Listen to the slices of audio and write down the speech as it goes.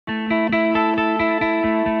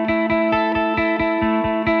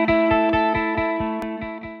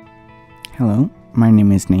My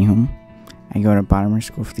name is Nahum. I go to Baltimore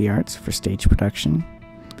School for the Arts for stage production.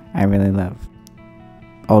 I really love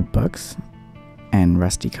old books and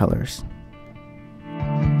rusty colors.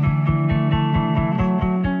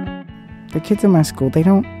 The kids in my school, they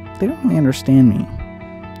don't really understand me.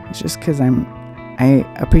 It's just because I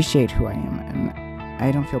appreciate who I am and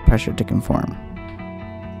I don't feel pressured to conform.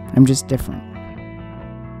 I'm just different.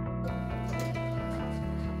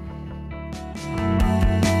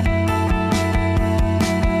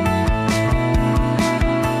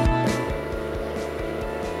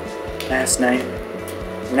 Last night,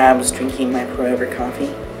 when I was drinking my pour-over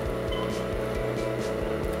coffee,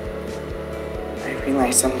 I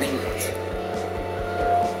realized something.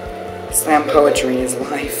 Slam poetry is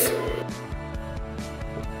life.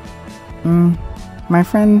 My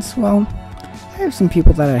friends, well, I have some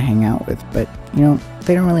people that I hang out with, but,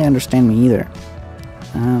 they don't really understand me either.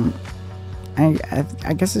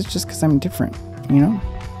 I guess it's just because I'm different,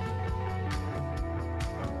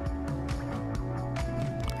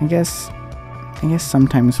 I guess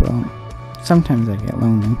sometimes I get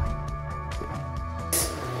lonely.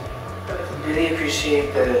 I really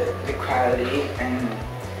appreciate the quality and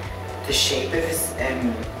the shape of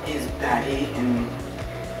his body, and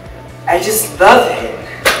I just love him.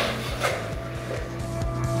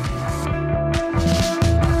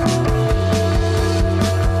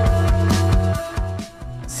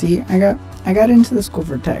 See, I got into the school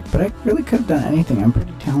for tech, but I really could have done anything. I'm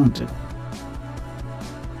pretty talented.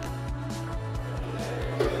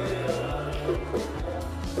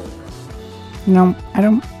 I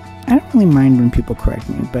don't really mind when people correct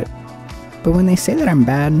me, but when they say that I'm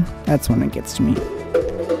bad, that's when it gets to me.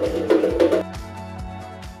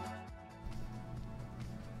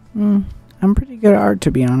 I'm pretty good at art,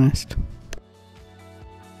 to be honest.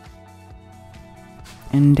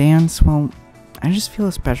 And dance, well, I just feel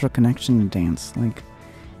a special connection to dance. Like,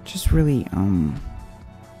 just really,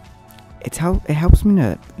 it helps me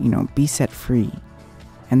to, be set free.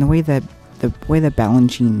 And the way that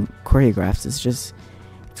Balanchine choreographs is just,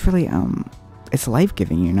 it's really, it's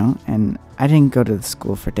life-giving, and I didn't go to the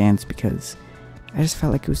school for dance because I just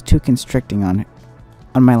felt like it was too constricting on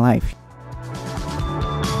my life.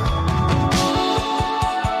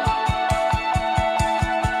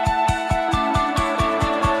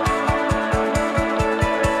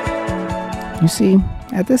 You see,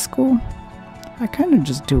 at this school, I kind of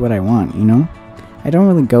just do what I want, I don't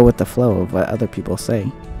really go with the flow of what other people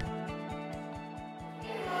say.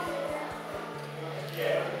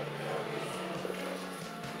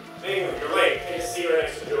 Nahum, you're late. Take a seat right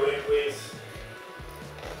next to Julian, please.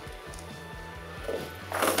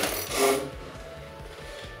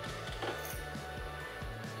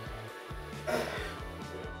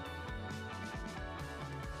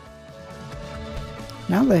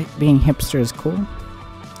 Now that being hipster is cool,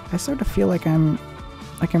 I sort of feel like I'm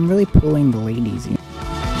really pulling the ladies.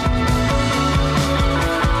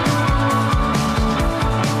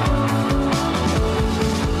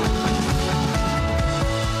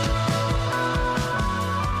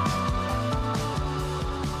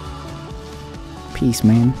 Peace,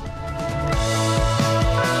 man.